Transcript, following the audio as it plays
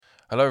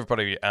Hello,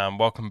 everybody, and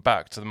welcome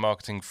back to the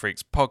Marketing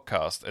Freaks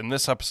podcast. In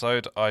this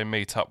episode, I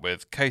meet up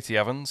with Katie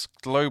Evans,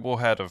 Global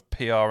Head of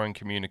PR and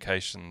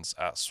Communications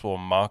at Swarm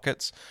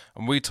Markets,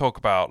 and we talk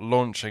about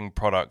launching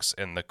products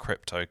in the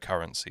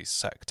cryptocurrency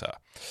sector.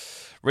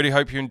 Really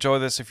hope you enjoy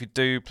this. If you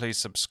do, please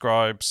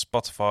subscribe,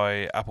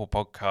 Spotify, Apple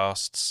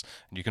Podcasts,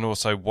 and you can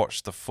also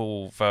watch the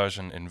full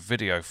version in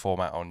video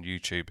format on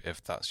YouTube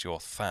if that's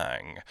your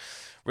thing.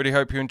 Really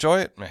hope you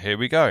enjoy it. Here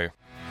we go.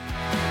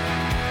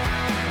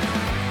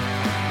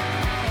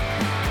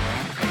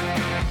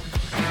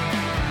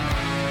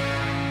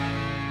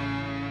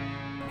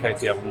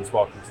 Katie Evans,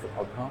 welcome to the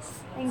podcast.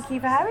 Thank you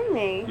for having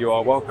me. You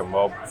are welcome.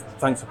 Well,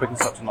 thanks for picking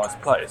such a nice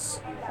place.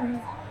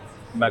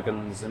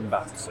 Megan's in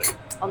Battersea.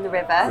 On the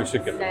river. We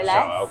should give them no a less.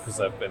 shout out because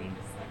they've been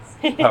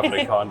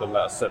perfectly kind and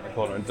let us sit in the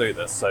corner and do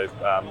this. So,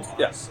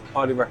 yes,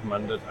 highly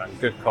recommended and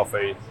good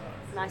coffee.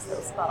 Nice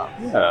little spot.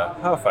 Yeah,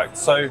 perfect.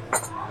 So,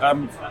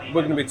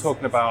 we're going to be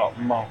talking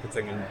about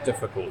marketing in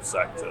difficult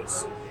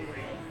sectors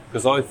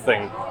because I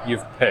think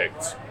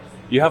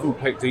you haven't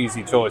picked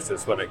easy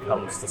choices when it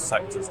comes to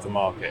sectors to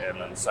market in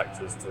and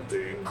sectors to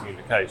do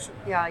communication.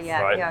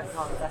 Yeah, right?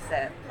 that's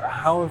it.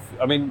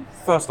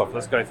 First off,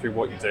 let's go through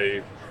what you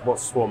do, what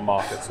Swarm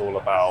Market's all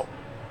about.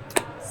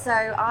 So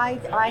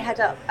I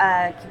head up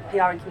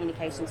PR and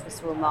communications for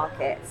Swarm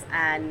Markets,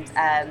 and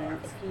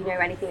if you know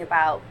anything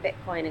about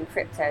Bitcoin and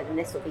crypto, then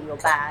this will be your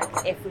bag.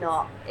 If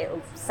not, it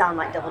will sound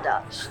like double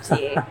Dutch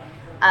to you.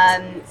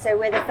 So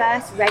we're the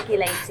first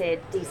regulated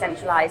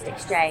decentralized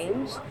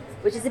exchange,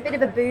 which is a bit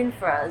of a boon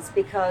for us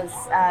because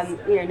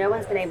no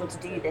one's been able to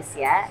do this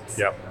yet.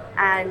 Yep.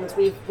 And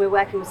we're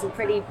working with some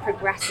pretty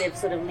progressive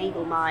sort of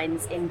legal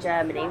minds in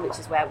Germany, which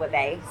is where we're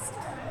based,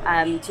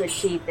 to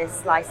achieve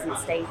this license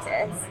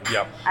status.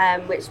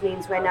 Yep. Which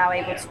means we're now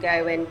able to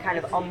go and kind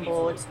of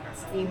onboard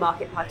new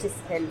market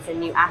participants and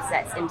new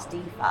assets into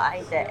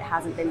DeFi that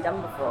hasn't been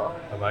done before.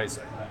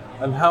 Amazing.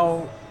 And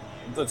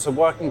so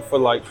working for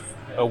like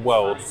a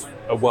world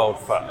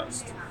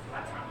first,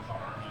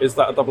 is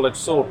that a double-edged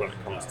sword when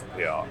it comes to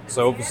PR?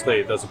 So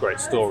obviously there's a great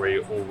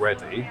story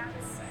already,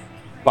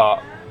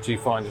 but do you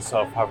find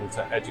yourself having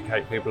to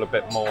educate people a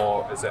bit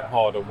more? Is it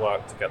harder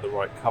work to get the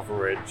right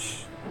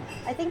coverage?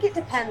 I think it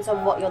depends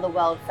on what you're the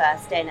world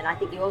first in, and I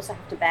think you also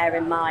have to bear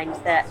in mind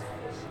that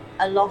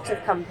a lot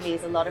of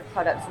companies, a lot of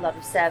products, a lot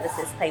of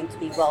services claim to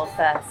be world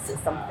first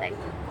at something.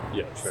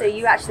 Yeah, true. So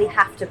you actually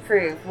have to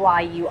prove why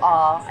you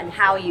are and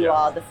how you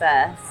are the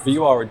first. But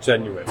you are a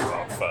genuine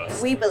world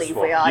first. We believe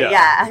we are,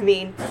 yeah. I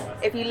mean,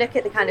 if you look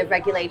at the kind of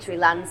regulatory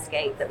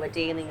landscape that we're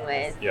dealing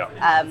with,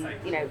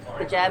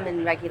 the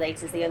German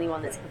regulator is the only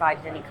one that's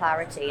provided any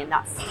clarity, and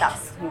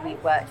that's who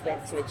we've worked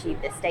with to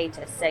achieve this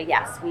status. So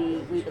yes, we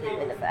believe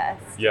we're the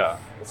first. Yeah,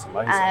 that's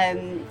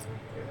amazing.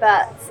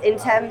 But in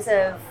terms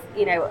of,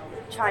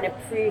 trying to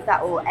prove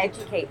that or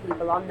educate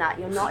people on that,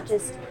 you're not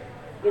just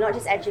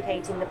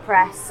educating the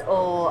press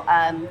or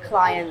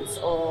clients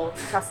or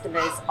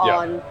customers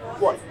on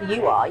what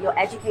you are. You're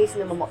educating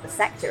them on what the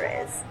sector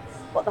is,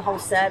 what the whole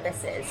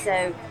service is.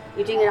 So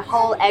you're doing a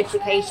whole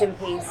education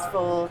piece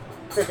for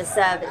the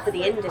service, for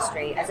the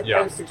industry, as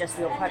opposed to just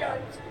your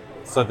product.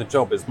 So the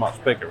job is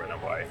much bigger in a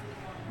way.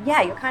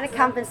 Yeah, you're kind of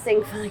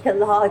canvassing for like a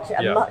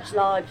much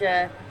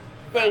larger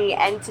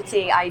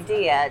entity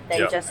idea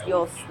than just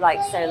your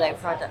like solo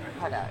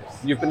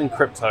products. You've been in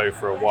crypto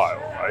for a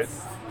while, right?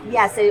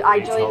 Yeah, so I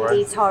joined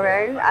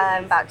eToro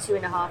about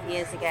 2.5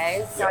 years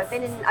ago. So I've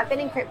been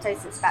in crypto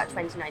since about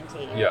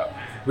 2019. Yeah.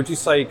 Would you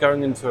say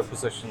going into a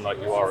position like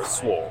you are at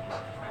Swarm,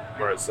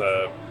 where it's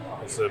a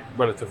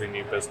relatively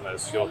new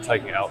business, you're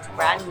taking it out to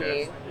market? Brand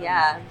new,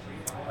 yeah.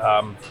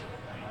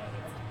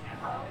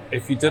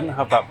 If you didn't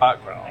have that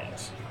background,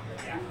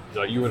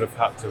 you would have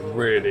had to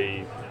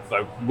really.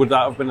 Would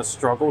that have been a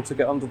struggle to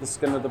get under the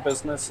skin of the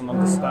business and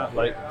understand?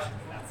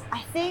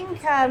 I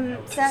think certainly.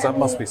 That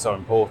must be so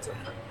important.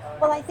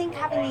 Well, I think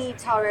having the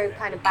eToro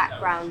kind of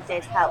background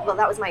did help. Well,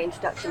 that was my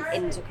introduction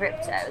into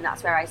crypto, and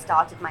that's where I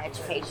started my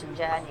education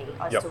journey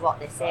as to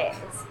what this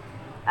is.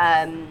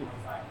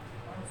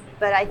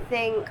 But I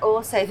think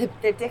also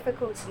the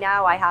difficulty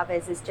now I have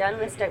is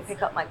journalists don't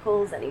pick up my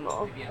calls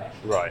anymore.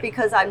 Right.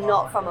 Because I'm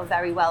not from a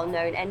very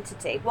well-known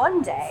entity.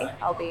 One day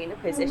I'll be in a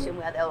position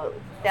where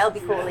they'll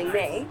be calling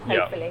me,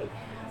 hopefully.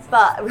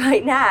 But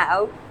right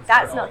now,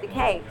 that's not the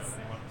case.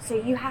 So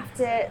you have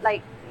to,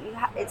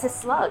 it's a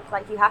slug.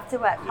 You have to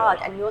work hard,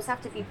 and you also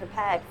have to be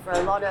prepared for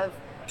a lot of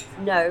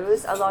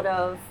no's, a lot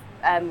of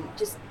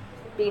just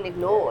being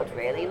ignored,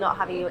 really, not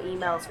having your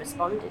emails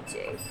responded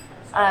to.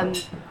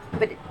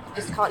 But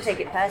just can't take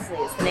it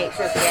personally. It's the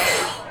nature of the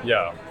game.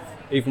 Yeah,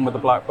 even with the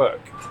black book.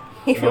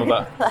 Even with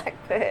the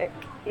black book,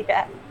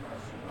 yeah.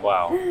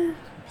 Wow.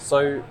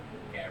 So,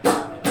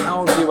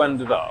 how have you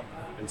ended up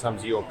in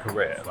terms of your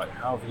career?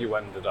 How have you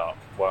ended up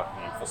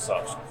working for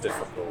such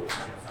difficult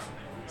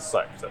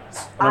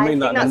sectors? And I mean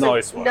that in a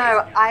nice way.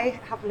 No,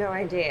 I have no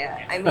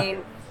idea. I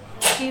mean,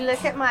 if you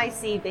look at my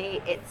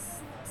CV, it's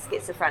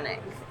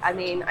schizophrenic. I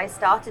mean, I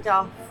started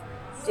off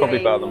doing...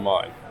 Probably better than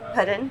mine.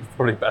 Pardon?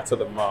 Probably better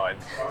than mine.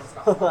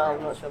 Well,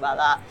 I'm not sure about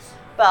that.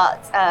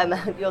 but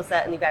you're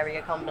certainly very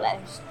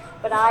accomplished.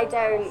 But I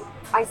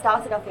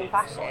started off in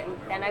fashion,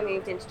 then I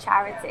moved into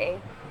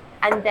charity,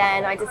 and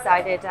then I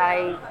decided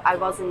I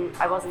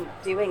wasn't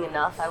doing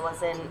enough. I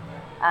wasn't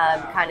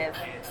kind of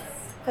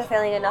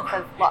fulfilling enough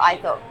of what I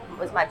thought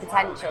was my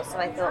potential. So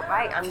I thought,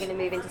 right, I'm going to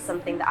move into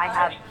something that I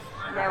have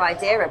no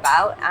idea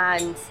about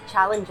and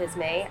challenges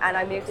me, and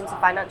I moved into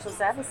financial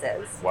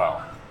services.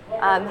 Wow.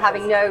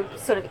 Having no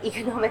sort of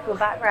economical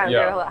background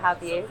or what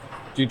have you.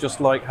 Do you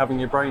just like having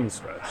your brain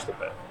stretched a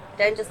bit?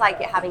 Don't just like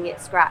it having it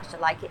scratched, I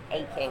like it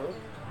aching.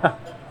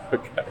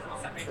 Okay.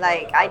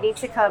 Like I need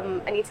to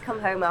come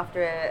home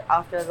after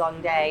a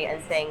long day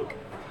and think,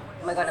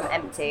 oh my god, I'm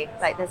empty.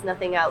 Like there's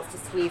nothing else to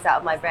squeeze out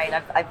of my brain.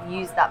 I've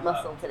used that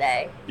muscle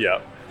today.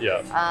 Yeah.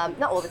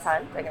 Not all the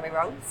time, don't get me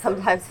wrong.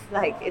 Sometimes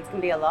like it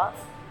can be a lot.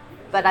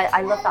 But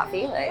I love that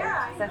feeling.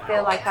 So I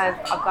feel like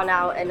I've gone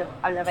out and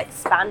I've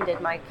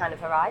expanded my kind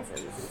of horizons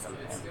in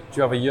something. Do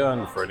you ever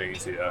yearn for an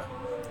easier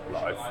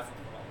life?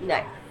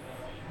 No.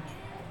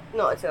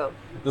 Not at all.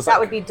 That That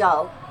would be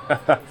dull.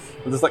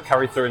 Does that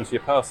carry through into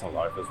your personal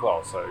life as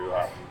well?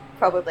 So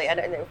Probably. I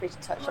don't know if we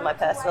should touch on my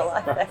personal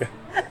life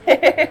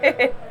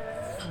then.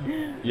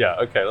 yeah,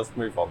 okay, let's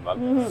move on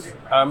then.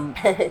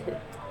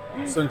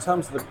 So in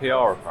terms of the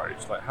PR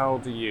approach, like how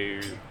do you,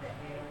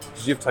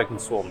 because you've taken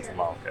Swarm to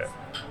market,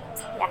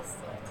 Yes.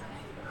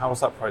 how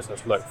does that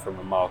process look from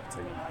a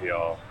marketing and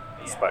PR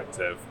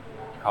perspective?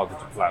 How did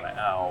you plan it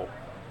out?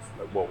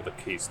 Like, what were the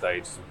key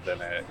stages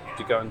within it?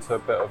 Could you go into a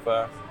bit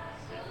of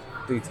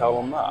detail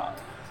on that?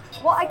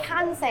 What I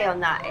can say on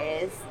that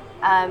is,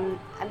 and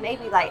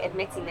maybe like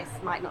admitting this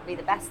might not be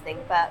the best thing,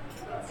 but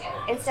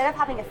instead of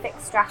having a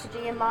fixed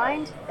strategy in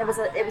mind, it was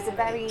a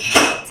very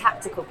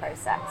tactical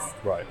process.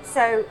 Right.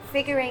 So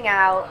figuring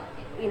out,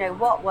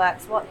 what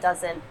works, what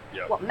doesn't,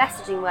 Yep. what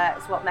messaging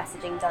works, what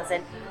messaging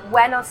doesn't.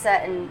 When are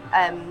certain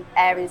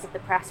areas of the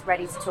press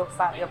ready to talk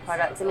about your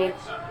product? I mean,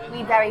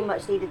 we very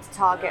much needed to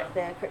target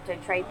the crypto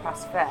trade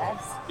press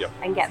first Yep.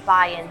 and get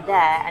buy-in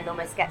there and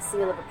almost get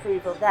seal of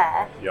approval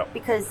there. Yep.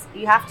 Because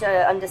you have to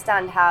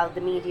understand how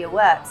the media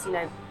works.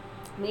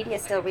 Media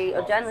still read,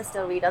 or journalists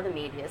still read other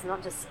medias,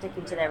 not just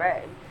sticking to their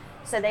own.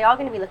 So they are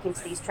going to be looking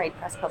to these trade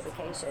press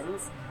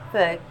publications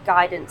for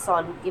guidance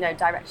on,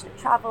 direction of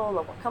travel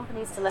or what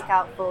companies to look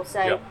out for.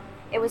 So Yep.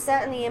 it was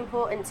certainly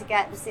important to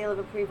get the seal of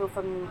approval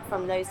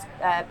from those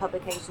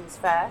publications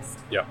first.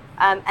 Yeah.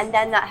 And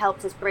then that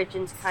helped us bridge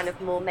into kind of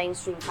more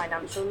mainstream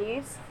financial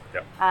news.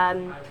 Yeah.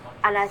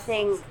 And I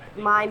think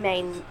my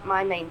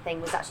main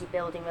thing was actually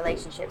building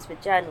relationships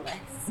with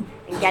journalists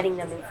and getting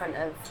them in front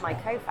of my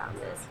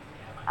co-founders.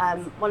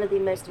 One of the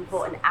most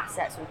important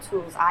assets or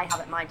tools I have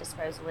at my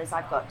disposal is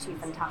I've got two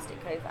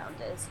fantastic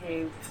co-founders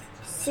who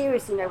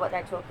seriously know what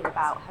they're talking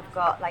about, have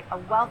got like a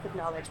wealth of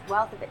knowledge,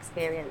 wealth of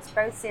experience,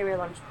 both serial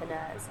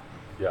entrepreneurs.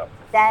 Yeah.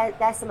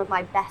 They're some of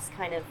my best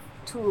kind of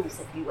tools,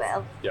 if you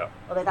will. Yeah.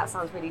 Although that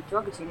sounds really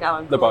derogatory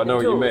now. No, but I know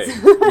what you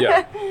mean.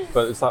 Yeah.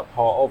 But is that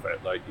part of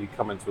it? Like you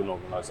come into an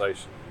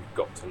organisation, you've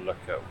got to look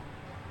at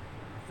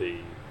the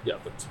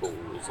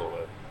tools or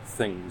the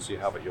things you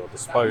have at your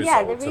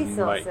disposal the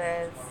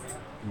resources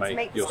to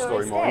make your the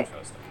story more stick.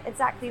 interesting.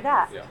 Exactly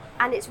that. Yeah.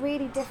 And it's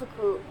really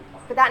difficult,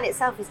 but that in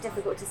itself is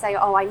difficult to say,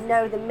 oh, I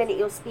know the minute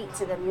you'll speak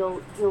to them,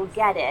 you'll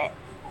get it.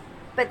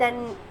 But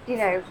then,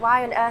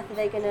 why on earth are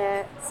they going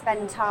to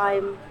spend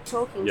time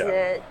talking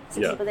to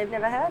people they've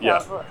never heard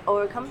of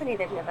or a company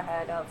they've never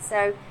heard of?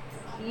 So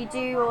you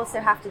do also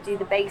have to do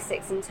the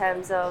basics in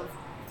terms of,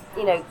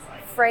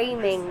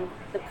 framing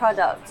the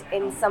product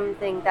in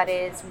something that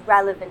is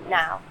relevant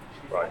now.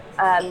 Right.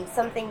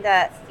 Something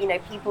that,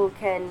 people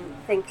can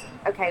think,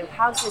 okay,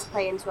 how does this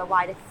play into a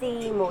wider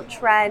theme or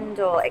trend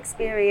or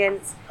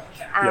experience?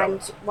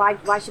 And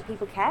why should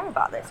people care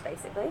about this,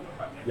 basically?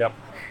 Yep.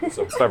 It's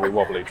a very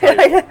wobbly trade.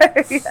 I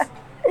know,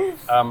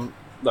 yeah.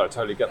 No, I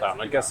totally get that.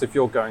 And I guess if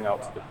you're going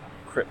out to the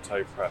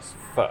crypto press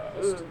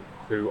first,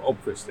 who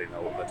obviously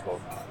know what they're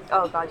talking about.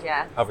 Oh, God,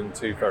 yeah. Having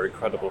two very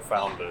credible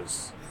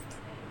founders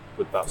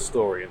with that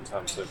story in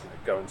terms of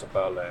going to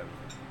Berlin,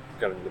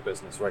 getting the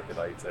business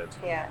regulated.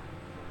 Yeah.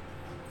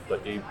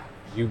 But you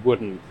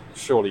wouldn't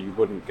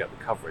get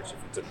the coverage if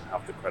you didn't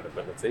have the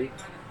credibility.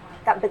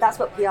 But that's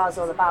what PR is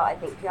all about. I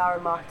think PR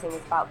and marketing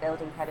is about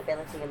building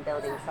credibility and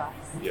building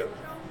trust. Yeah.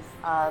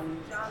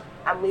 And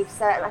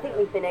I think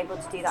we've been able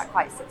to do that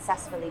quite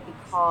successfully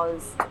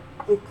because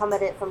we've come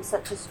at it from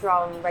such a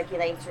strong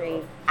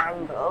regulatory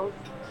angle.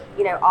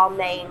 Our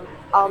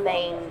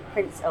main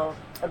principle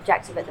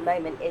objective at the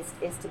moment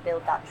is to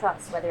build that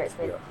trust, whether it's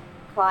with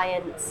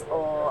clients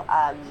or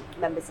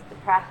members of the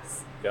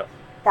press. Yeah.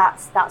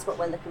 That's what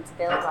we're looking to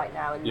build right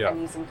now, and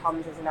using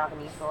comms as an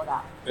avenue for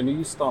that. And are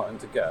you starting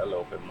to get a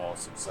little bit more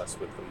success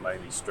with the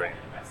mainstream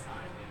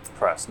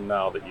press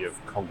now that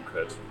you've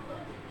conquered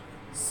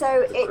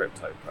the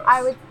crypto press?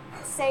 I would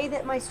say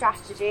that my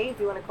strategy, if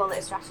you want to call it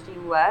a strategy,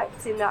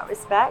 worked in that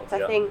respect.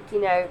 I think,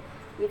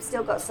 we've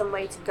still got some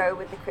way to go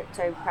with the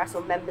crypto press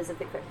or members of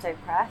the crypto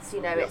press.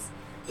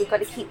 We've got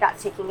to keep that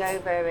ticking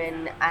over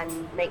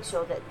and make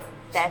sure that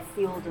they're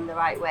fueled in the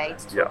right way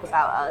to talk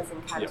about us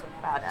and can talk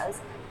about us.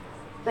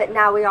 But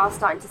now we are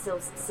starting to still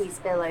see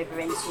spillover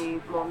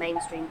into more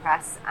mainstream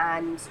press,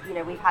 and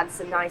we've had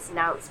some nice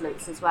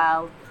announcements as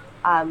well,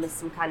 with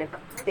some kind of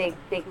big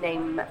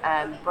name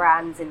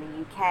brands in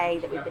the UK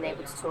that we've been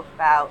able to talk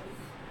about,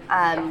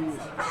 and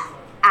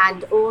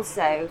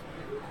also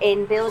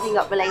in building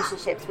up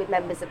relationships with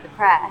members of the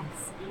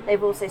press.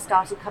 They've also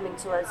started coming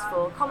to us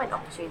for comment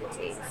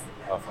opportunities.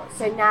 Perfect.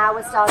 So now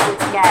we're starting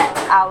to get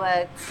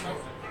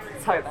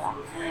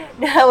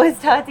Now we're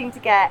starting to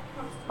get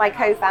my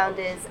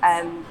co-founders'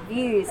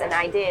 views and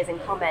ideas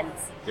and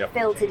comments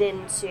filtered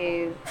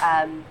into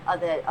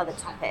other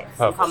topics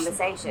and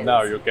conversations.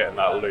 Now you're getting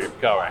that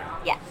loop going.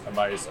 Yeah.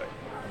 Amazing.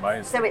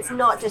 So it's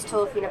not just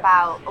talking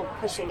about or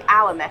pushing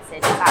our message,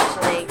 it's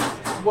actually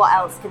what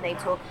else can they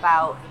talk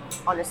about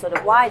on a sort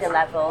of wider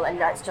level, and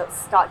let's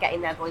just start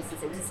getting their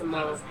voices into some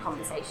more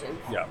conversation.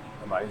 Yeah,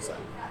 amazing.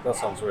 That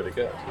sounds really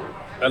good.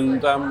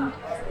 And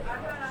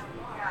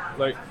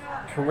like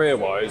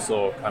career-wise,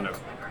 or kind of,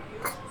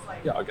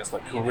 I guess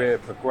like career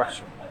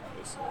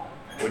progression-wise,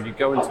 when you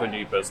go into a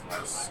new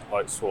business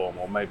like Swarm,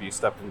 or maybe you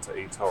step into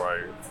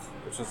eToro,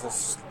 which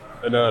is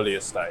an earlier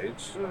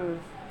stage,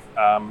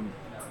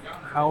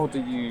 how do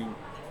you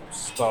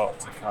start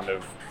to kind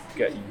of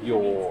get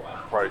your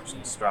approach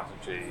and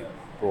strategy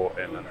brought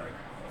in and kind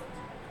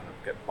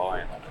of get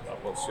buy-in on it?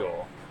 Like, what's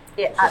your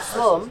at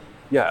Swarm?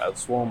 Yeah, at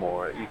Swarm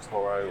or at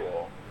eToro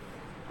or...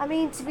 I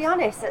mean, to be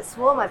honest, at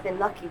Swarm I've been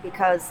lucky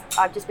because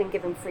I've just been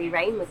given free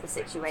rein with the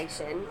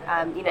situation.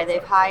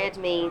 They've hired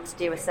me to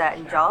do a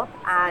certain job,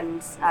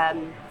 and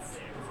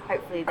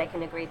hopefully they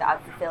can agree that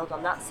I've fulfilled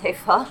on that so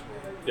far.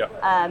 Yeah.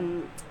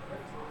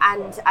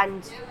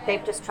 And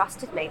they've just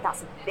trusted me.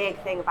 That's a big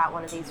thing about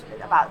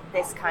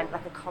this kind of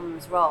like a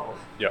comms role.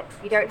 Yeah.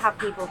 You don't have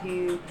people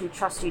who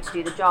trust you to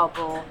do the job,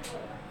 or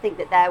think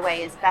that their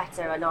way is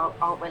better and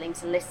aren't willing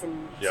to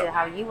listen to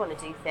how you want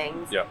to do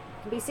things. Yeah.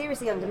 It can be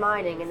seriously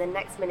undermining, and then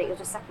next minute you're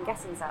just second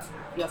guessing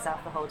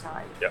yourself the whole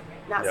time. Yeah.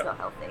 That's not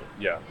healthy.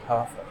 Yeah,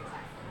 perfect.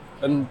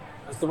 And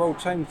has the role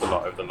changed a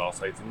lot over the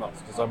last 18 months?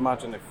 Because I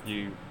imagine if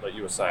you, like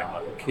you were saying,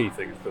 like the key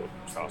thing is building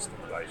trust and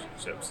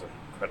relationships and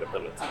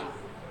credibility.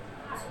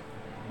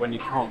 When you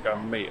can't go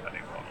and meet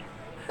anyone,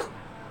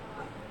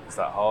 is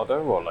that harder,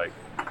 or like?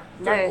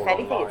 No, if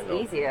anything, it's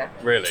easier.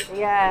 Really?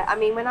 Yeah, I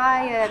mean, when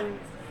I've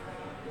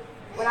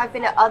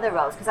been at other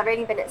roles, because I've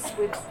only been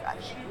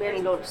we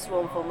only launched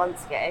Swarm 4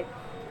 months ago,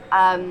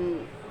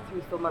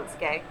 3-4 months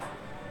ago.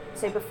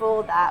 So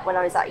before that, when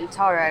I was at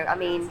eToro, I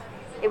mean,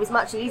 it was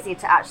much easier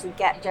to actually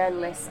get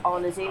journalists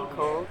on a Zoom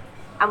call,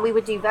 and we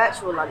would do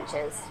virtual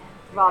lunches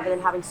rather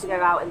than having to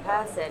go out in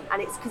person.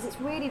 And it's because it's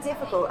really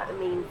difficult, I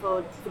mean,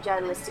 for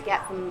journalists to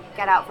get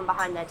out from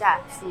behind their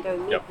desks and go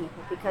and meet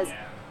people, because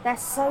they're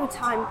so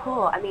time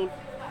poor. I mean,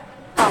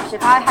 gosh,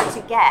 if I had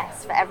to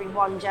guess for every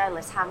one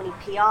journalist how many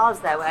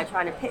PRs there were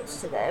trying to pitch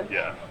to them,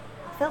 I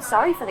feel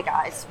sorry for the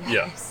guys.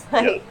 It's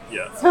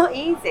not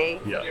easy.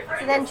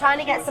 So then trying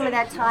to get some of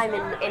their time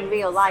in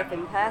real life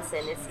in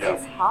person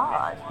is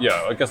hard.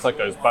 Yeah, I guess that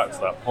goes back to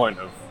that point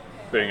of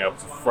being able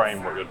to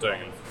frame what you're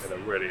doing in a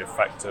really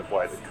effective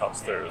way that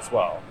cuts through as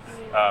well.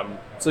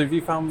 So have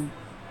you found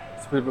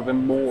people have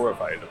been more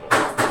available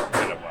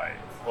in a way,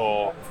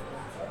 or...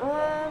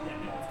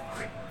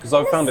 Because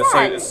I've found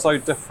it's so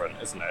different,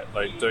 isn't it?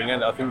 Like doing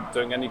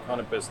any kind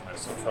of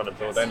business, or trying to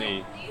build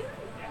any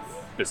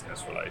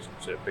business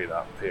relationship, be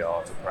that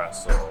PR to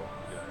press or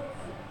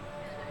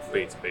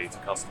B2B to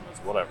customers,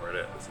 whatever it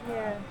is.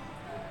 Yeah.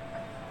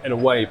 In a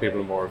way, people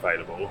are more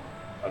available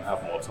and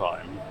have more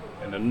time.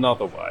 In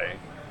another way,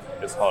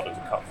 it's harder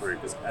to cut through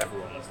because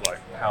everyone's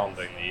like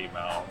pounding the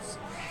emails.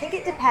 I think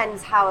it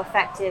depends how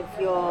effective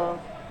your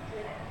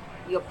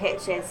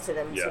pitch is to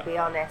them, to be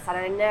honest. And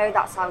I know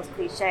that sounds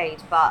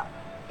cliched, but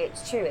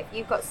it's true. If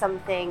you've got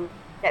something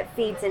that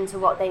feeds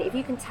into if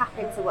you can tap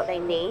into what they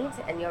need,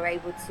 and you're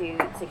able to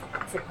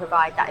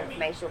provide that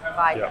information, or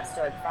provide that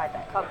story, provide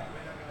that comment,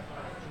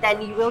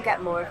 then you will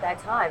get more of their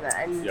time.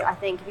 And I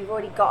think if you've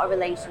already got a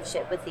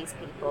relationship with these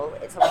people,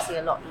 it's obviously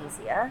a lot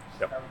easier.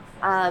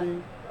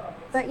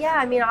 But yeah,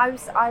 I mean, I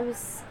was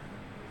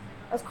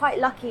quite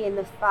lucky in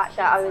the fact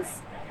that I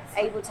was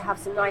able to have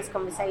some nice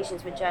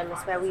conversations with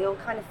journalists where we all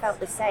kind of felt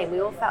the same.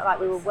 We all felt like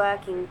we were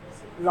working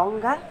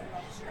longer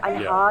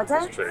and harder.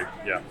 That's true.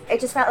 Yeah. It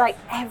just felt like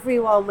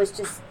everyone was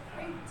just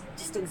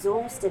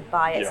exhausted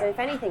by it. So if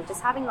anything,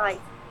 just having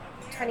like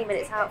 20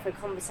 minutes out for a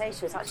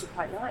conversation was actually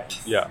quite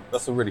nice. Yeah,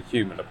 that's a really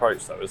human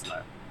approach though, isn't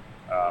it?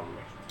 And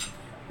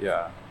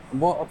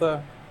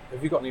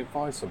have you got any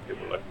advice on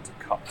people looking to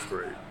cut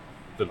through,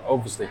 than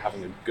obviously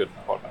having a good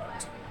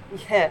product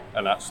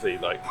and actually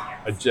like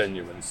a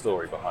genuine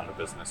story behind the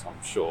business,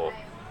 I'm sure,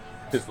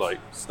 is like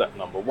step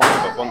number one.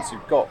 But once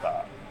you've got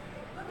that,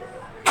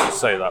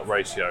 say that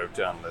ratio of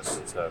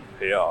journalists to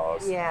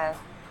PRs,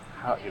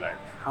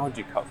 how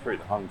do you cut through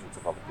the hundreds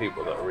of other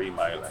people that are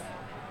emailing?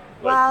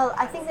 Well,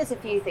 I think there's a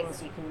few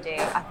things you can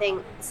do. I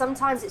think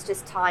sometimes it's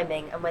just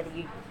timing and whether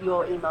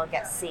your email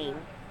gets seen,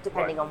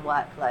 depending on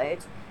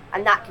workload.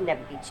 and that can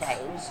never be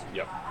changed.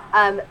 Yep.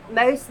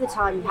 Most of the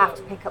time you have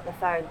to pick up the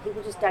phone.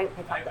 People just don't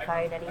pick up the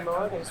phone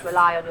anymore. They just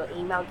rely on your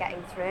email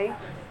getting through.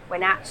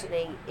 When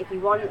actually, if you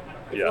want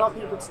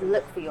people to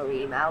look for your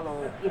email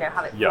or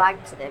have it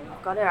flagged to them,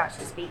 you've got to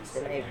actually speak to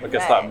them over the I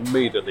guess that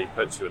immediately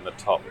puts you in the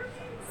top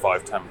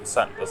 5-10%,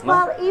 doesn't it?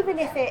 Well, even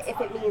if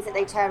it means that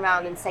they turn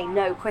around and say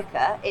no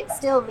quicker, it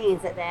still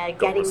means that they're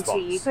getting to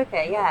you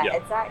quicker. Yeah,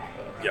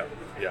 exactly.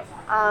 Yeah.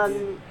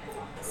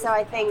 So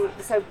I think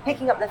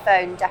picking up the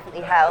phone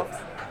definitely helps,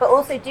 but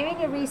also doing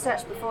your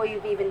research before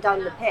you've even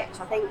done the pitch.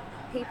 I think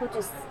people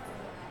just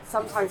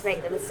sometimes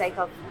make the mistake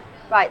of,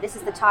 right, this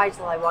is the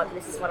title I want,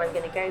 this is what I'm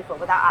going to go for,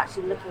 without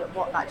actually looking at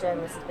what that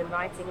journalist has been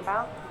writing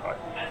about.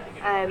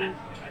 Right.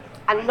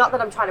 And not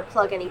that I'm trying to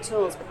plug any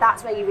tools, but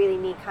that's where you really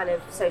need kind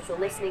of social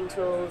listening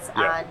tools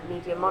and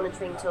media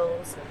monitoring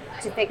tools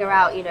to figure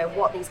out,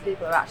 what these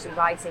people are actually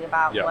writing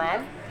about when.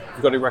 Have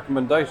you got any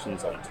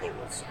recommendations on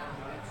tools?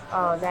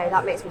 Oh no,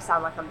 that makes me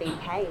sound like I'm being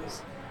paid.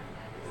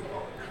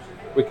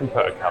 We can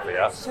put a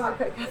caveat. Shall I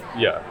put a caveat?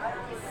 Yeah.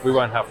 We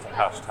won't have to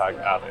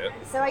hashtag add it.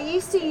 So I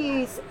used to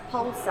use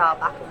Pulsar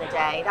back in the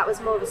day. That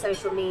was more of a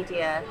social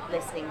media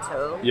listening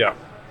tool. Yeah.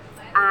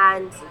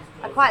 And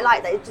I quite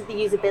liked that. The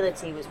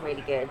usability was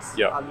really good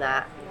on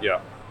that. Yeah.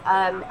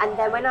 And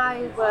then when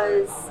I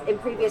was in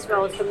previous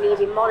roles for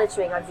media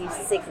monitoring, I've used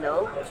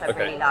Signal, which I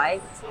really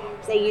liked.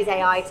 So they use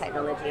AI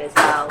technology as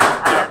well.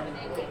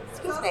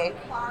 Excuse me.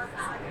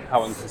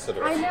 How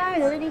inconsiderate. I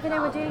know, they didn't even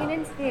know we're doing an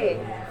interview.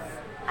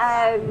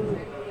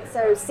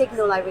 So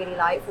Signal I really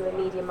like from a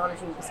media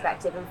monitoring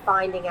perspective, and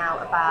finding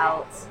out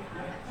about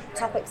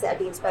topics that are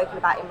being spoken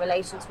about in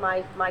relation to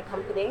my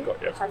company,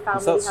 which I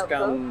found really helpful. Does that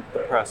scan the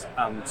press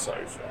and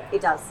social?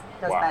 It does.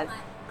 It does both.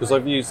 Because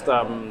I've used,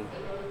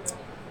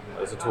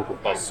 there's a tool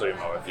called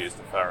BuzzSumo I've used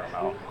a fair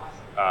amount,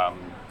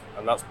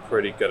 and that's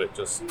pretty good at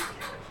just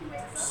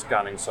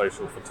scanning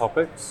social for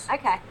topics.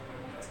 Okay.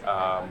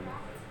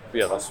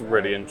 Yeah, that's a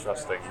really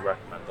interesting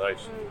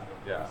recommendation.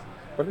 Yeah,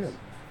 brilliant.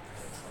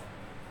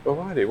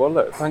 Alrighty, well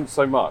look, thanks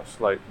so much,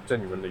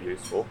 genuinely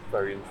useful,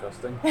 very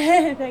interesting.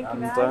 Thank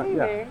you for having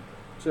me.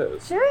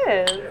 Cheers.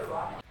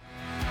 Cheers.